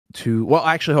to, well,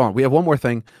 actually, hold on. We have one more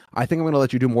thing. I think I'm going to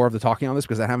let you do more of the talking on this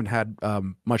because I haven't had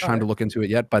much time to look into it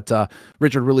yet. But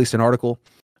Richard released an article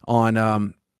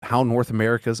on how North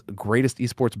America's greatest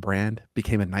esports brand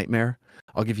became a nightmare.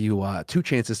 I'll give you 2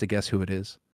 chances to guess who it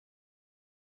is.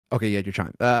 Okay, yeah, you're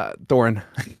trying. Thorin,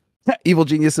 Evil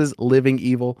Geniuses, Living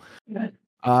Evil.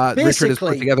 Richard has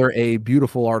put together a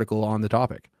beautiful article on the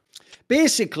topic.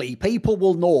 Basically, people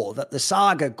will know that the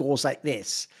saga goes like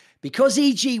this. Because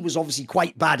EG was obviously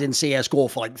quite bad in CSGO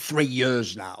for like 3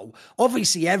 years now,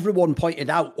 obviously everyone pointed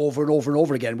out over and over and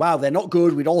over again, wow, they're not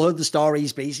good. We'd all heard the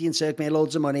stories. BC and Cirque made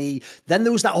loads of money. Then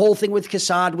there was that whole thing with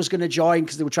Kassad was going to join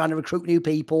because they were trying to recruit new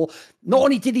people. Not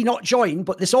only did he not join,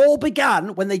 but this all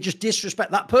began when they just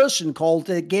disrespect that person called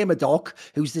GamerDoc,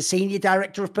 who's the senior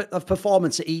director of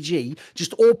performance at EG,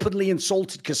 just openly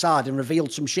insulted Kassad and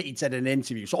revealed some shit he'd said in an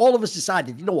interview. So all of us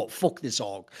decided, you know what, fuck this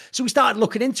org. So we started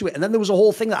looking into it. And then there was a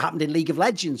whole thing that happened in League of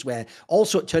Legends, where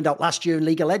also it turned out last year in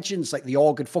League of Legends, like the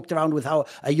org had fucked around with how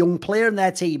a young player in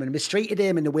their team and mistreated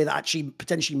him in a way that actually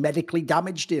potentially medically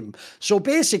damaged him. So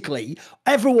basically,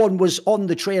 everyone was on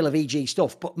the trail of EG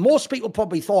stuff, but most people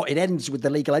probably thought it ends with the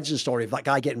League of Legends story of that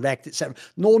guy getting wrecked, etc.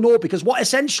 No, because what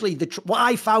essentially what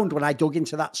I found when I dug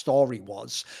into that story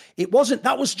was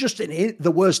that was just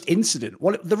the worst incident.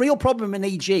 Well, the real problem in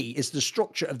EG is the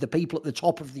structure of the people at the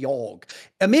top of the org.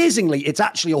 Amazingly, it's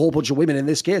actually a whole bunch of women in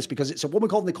this case, because it's a woman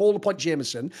called Nicole LaPointe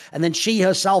Jameson, and then she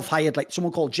herself hired like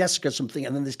someone called Jessica something,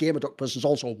 and then this GamerDoc person's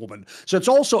also a woman. So it's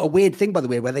also a weird thing, by the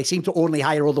way, where they seem to only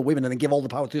hire other women and then give all the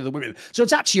power to the women. So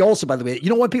it's actually also, by the way, you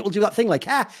know, when people do that thing like,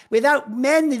 without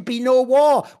men, there'd be no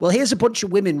war. Well, here's a bunch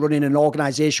of women running an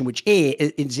organization which A,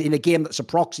 is in a game that's a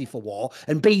proxy for war,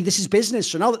 and B, this is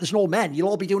business. So now that there's no men, you'll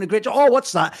all be doing a great job. Oh,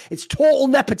 what's that? It's total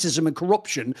nepotism and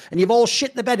corruption, and you've all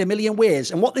shit the bed a million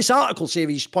ways. And what this article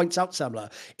series points out,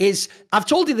 Semmler, is, I've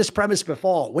told you this premise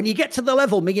before, when you get to the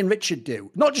level me and Richard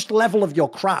do, not just the level of your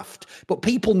craft, but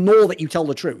people know that you tell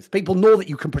the truth. People know that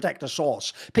you can protect a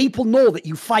source. People know that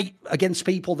you fight against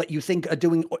people that you think are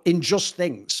doing unjust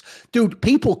things. Dude,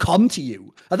 people come to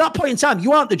you. At that point in time,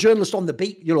 you aren't the journalist on the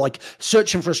beat. You're like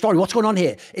searching for a story. What's going on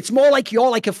here? It's more like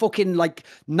you're like a fucking like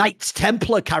Knights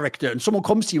Templar character, and someone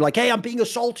comes to you like, hey, I'm being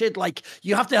assaulted. Like,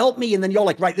 you have to help me. And then you're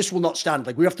like, right, this will not stand.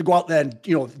 Like, we have to go out there and,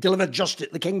 you know, deliver justice,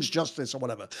 the king's justice or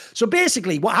whatever. So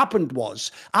basically what happened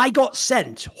was I got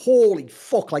sent, holy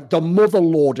fuck, like the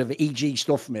motherload of EG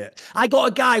stuff, mate. I got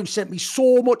a guy who sent me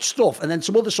so much stuff, and then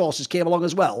some other sources came along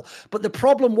as well. But the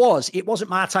problem was, it wasn't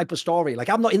my type of story. Like,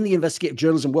 I'm not in the investigative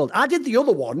journalism world. I did the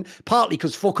other one, partly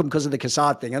because fuck them because of the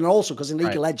Kassad thing, and also because in League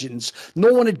of Legends,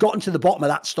 no one had gotten to the bottom of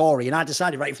that story, and I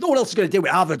decided, right, if no one else is going to do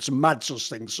it, I've heard some mad sus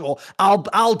things, so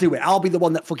I'll do it. I'll be the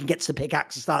one that fucking gets the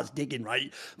pickaxe and starts digging,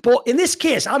 right? But in this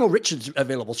case, I know Richard's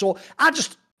available, so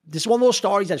this is one of those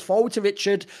stories I forward to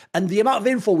Richard, and the amount of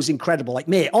info was incredible. Like,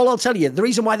 mate, all I'll tell you, the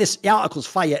reason why this article's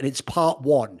fire and it's part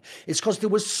 1 is because there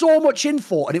was so much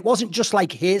info, and it wasn't just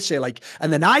like hearsay, like,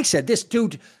 and then I said, this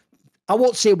dude, I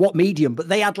won't say what medium, but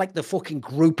they had like the fucking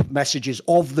group messages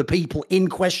of the people in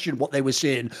question, what they were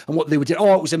saying and what they were doing.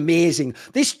 Oh, it was amazing.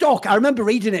 This doc, I remember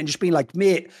reading it and just being like,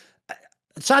 mate,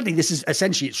 sadly, this is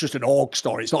essentially, it's just an org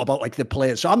story. It's not about like the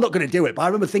players. So I'm not going to do it. But I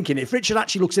remember thinking, if Richard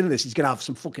actually looks into this, he's going to have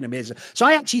some fucking amazing. So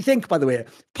I actually think, by the way,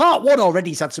 part 1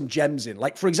 already's had some gems in.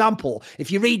 Like, for example,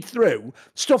 if you read through,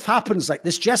 stuff happens like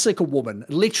this Jessica woman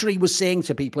literally was saying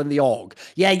to people in the org,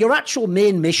 yeah, your actual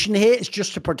main mission here is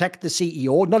just to protect the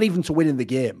CEO, not even to win in the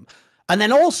game. And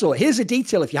then also, here's a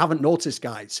detail if you haven't noticed,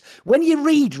 guys. When you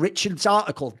read Richard's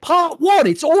article, part 1,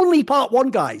 it's only part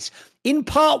 1, guys. In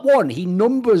part 1, he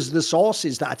numbers the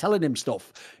sources that are telling him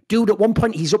stuff. Dude, at one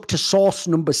point, he's up to source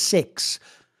number 6.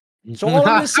 So all I'm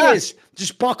going to say is,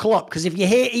 just buckle up, because if you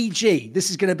hate EG, this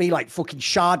is going to be like fucking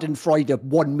Schadenfreude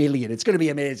 1 million. It's going to be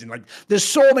amazing. Like, there's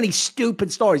so many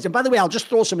stupid stories. And by the way, I'll just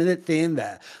throw some in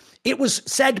there. It was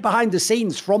said behind the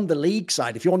scenes from the league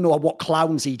side, if you want to know what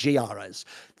clowns EG are as.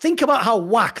 Think about how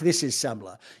whack this is,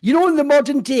 Semmler. You know, in the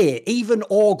modern day, even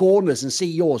org owners and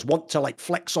CEOs want to like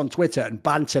flex on Twitter and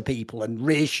banter people and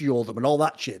ratio them and all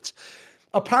that shit.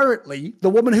 Apparently,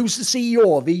 the woman who's the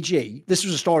CEO of EG, this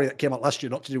was a story that came out last year,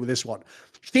 not to do with this one.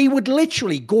 She would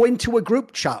literally go into a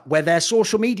group chat where their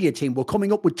social media team were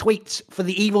coming up with tweets for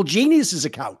the Evil Geniuses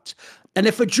account. And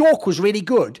if a joke was really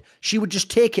good, she would just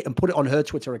take it and put it on her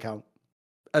Twitter account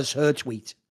as her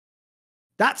tweet.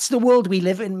 That's the world we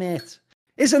live in, mate.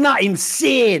 Isn't that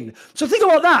insane? So think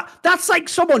about that. That's like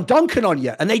someone donking on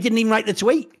you and they didn't even write the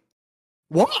tweet.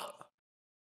 What?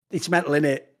 It's mental,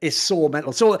 innit? is so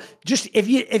mental. So just if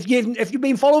you've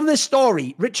been following this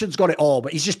story, Richard's got it all,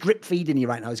 but he's just drip feeding you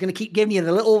right now. He's going to keep giving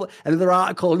you another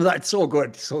article, and that's so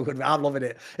good, so good. I'm loving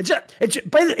it.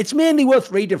 It's mainly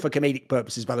worth reading for comedic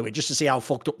purposes, by the way, just to see how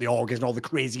fucked up the org is and all the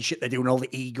crazy shit they're doing, all the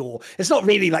ego. It's not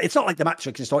like the match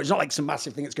fixing story. It's not like some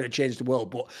massive thing that's going to change the world.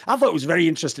 But I thought it was very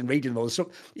interesting reading those. So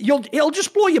it'll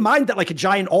just blow your mind that like a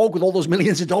giant org with all those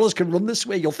millions of dollars can run this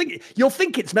way. You'll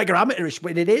think it's mega amateurish,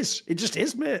 but it is. It just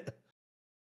is, mate.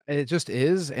 It just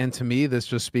is, and to me, this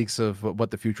just speaks of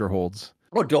what the future holds.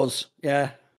 Oh, it does,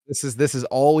 yeah. This is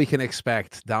all we can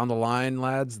expect down the line,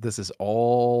 lads. This is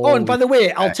all. Oh, and by the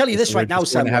way, I'll tell you this right now,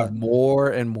 Sam. We're going to have more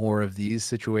and more of these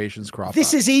situations crop up.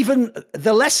 This is even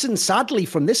the lesson, sadly,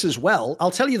 from this as well.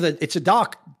 I'll tell you that it's a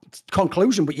dark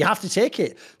conclusion, but you have to take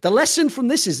it. The lesson from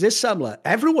this is this, Semmler.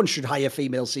 Everyone should hire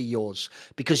female CEOs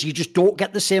because you just don't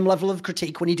get the same level of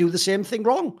critique when you do the same thing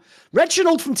wrong.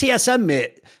 Reginald from TSM,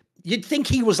 mate. You'd think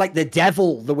he was like the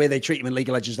devil, the way they treat him in League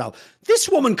of Legends now. This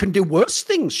woman can do worse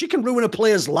things. She can ruin a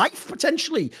player's life,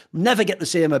 potentially. Never get the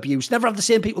same abuse. Never have the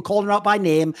same people calling her out by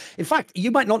name. In fact, you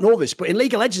might not know this, but in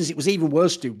League of Legends, it was even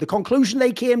worse, dude. The conclusion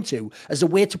they came to as a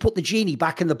way to put the genie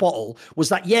back in the bottle was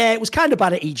that, yeah, it was kind of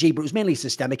bad at EG, but it was mainly a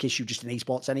systemic issue just in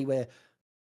esports anyway.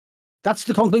 That's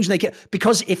the conclusion they get.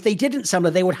 Because if they didn't,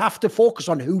 Semmler, they would have to focus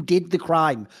on who did the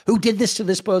crime, who did this to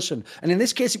this person. And in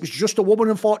this case, it was just a woman,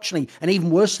 unfortunately. And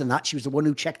even worse than that, she was the one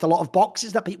who checked a lot of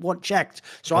boxes that people want checked.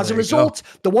 So as a result,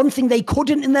 the one thing they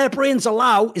couldn't in their brains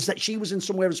allow is that she was in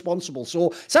some way responsible.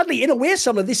 So sadly, in a way,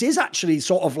 Semmler, this is actually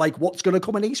sort of like what's going to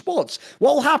come in esports.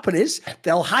 What will happen is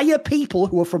they'll hire people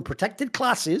who are from protected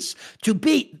classes to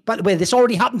be, by the way, this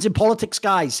already happens in politics,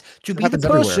 guys, to be the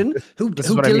person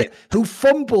who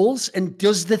fumbles and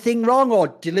does the thing wrong or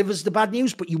delivers the bad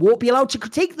news, but you won't be allowed to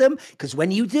critique them because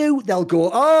when you do, they'll go,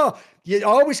 oh, you're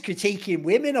always critiquing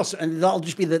women, or something, and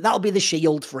that'll be the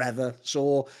shield forever.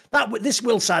 So this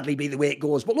will sadly be the way it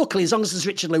goes. But luckily, as long as there's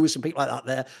Richard Lewis and people like that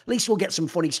there, at least we'll get some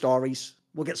funny stories.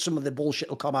 We'll get some of the bullshit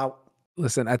will come out.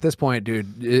 Listen, at this point,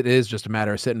 dude, it is just a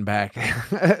matter of sitting back,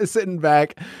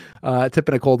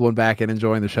 tipping a cold one back and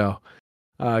enjoying the show.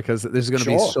 Because there's going to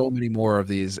be so many more of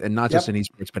these, and not just in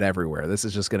esports, but everywhere. This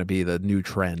is just going to be the new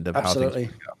trend of how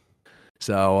things go.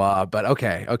 So, but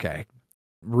okay.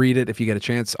 Read it if you get a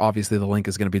chance. Obviously, the link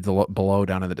is going to be below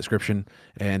down in the description.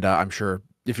 And I'm sure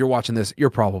if you're watching this, you're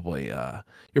probably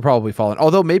following.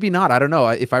 Although maybe not. I don't know.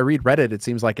 If I read Reddit, it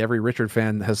seems like every Richard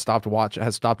fan has stopped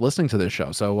listening to this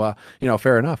show. So,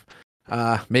 fair enough.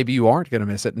 Maybe you aren't going to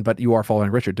miss it, but you are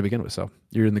following Richard to begin with, so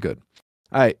you're in the good.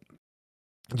 All right.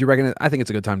 Do you reckon? I think it's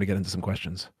a good time to get into some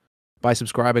questions. By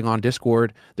subscribing on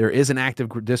Discord, there is an active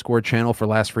Discord channel for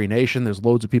Last Free Nation. There's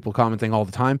loads of people commenting all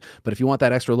the time. But if you want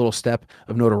that extra little step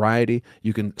of notoriety,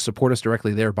 you can support us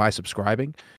directly there by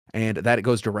subscribing. And that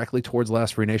goes directly towards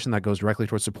Last Free Nation. That goes directly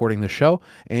towards supporting the show.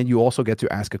 And you also get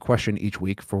to ask a question each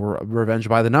week for Revenge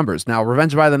by the Numbers. Now,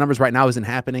 Revenge by the Numbers right now isn't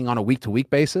happening on a week-to-week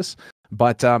basis.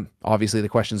 But obviously the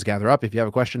questions gather up. If you have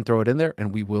a question, throw it in there,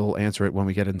 and we will answer it when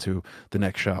we get into the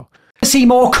next show. See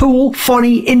more cool,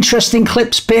 funny, interesting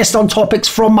clips based on topics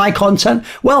from my content?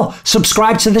 Well,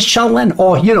 subscribe to this channel then,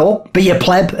 or, be a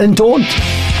pleb and don't.